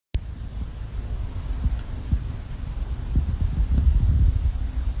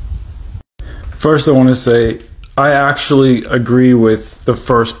First, I want to say I actually agree with the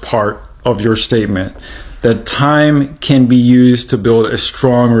first part of your statement, that time can be used to build a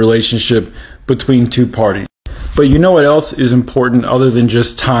strong relationship between two parties. But you know what else is important other than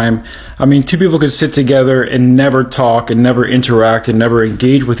just time? I mean, two people could sit together and never talk and never interact and never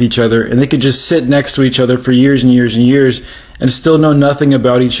engage with each other, and they could just sit next to each other for years and years and years and still know nothing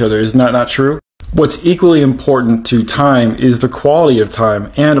about each other. Isn't that not true? What's equally important to time is the quality of time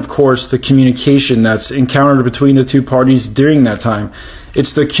and, of course, the communication that's encountered between the two parties during that time.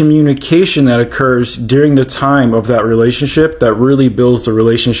 It's the communication that occurs during the time of that relationship that really builds the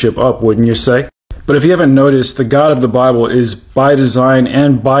relationship up, wouldn't you say? But if you haven't noticed, the God of the Bible is by design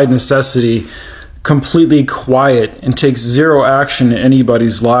and by necessity completely quiet and takes zero action in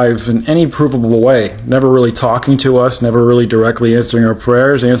anybody's life in any provable way, never really talking to us, never really directly answering our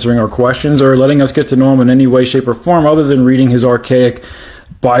prayers, answering our questions, or letting us get to know him in any way, shape, or form other than reading his archaic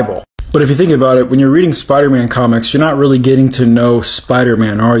Bible. But if you think about it, when you're reading Spider-Man comics, you're not really getting to know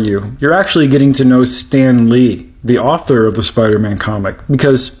Spider-Man, are you? You're actually getting to know Stan Lee, the author of the Spider-Man comic,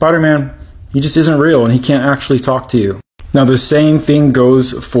 because Spider-Man, he just isn't real and he can't actually talk to you. Now, the same thing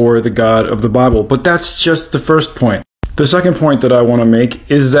goes for the God of the Bible, but that's just the first point. The second point that I want to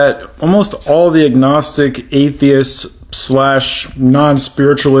make is that almost all the agnostic, atheists /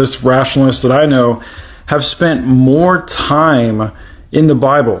 non-spiritualist, rationalists that I know have spent more time in the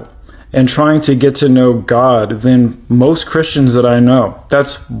Bible and trying to get to know God than most Christians that I know.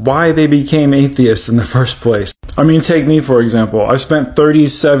 That's why they became atheists in the first place. I mean, take me, for example. I spent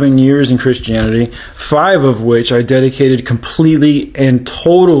 37 years in Christianity, 5 of which I dedicated completely and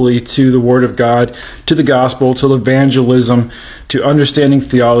totally to the Word of God, to the gospel, to evangelism, to understanding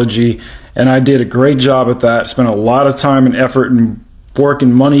theology, and I did a great job at that. Spent a lot of time and effort and work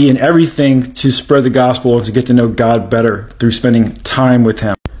and money and everything to spread the gospel and to get to know God better through spending time with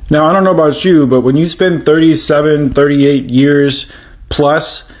Him. Now, I don't know about you, but when you spend 37, 38 years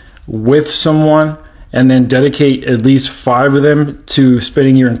plus with someone and then dedicate at least 5 of them to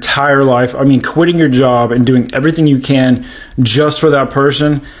spending your entire life, I mean, quitting your job and doing everything you can just for that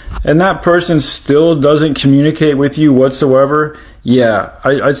person, and that person still doesn't communicate with you whatsoever, yeah,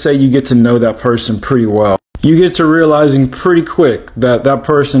 I'd say you get to know that person pretty well. You get to realizing pretty quick that that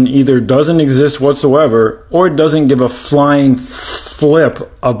person either doesn't exist whatsoever or doesn't give a flying flip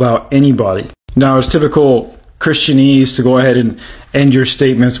about anybody. Now, it's typical Christianese to go ahead and end your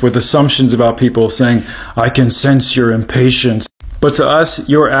statements with assumptions about people saying, I can sense your impatience. But to us,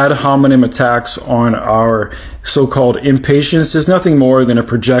 your ad hominem attacks on our so-called impatience is nothing more than a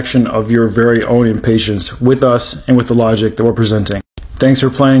projection of your very own impatience with us and with the logic that we're presenting. Thanks for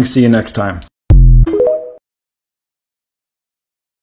playing. See you next time.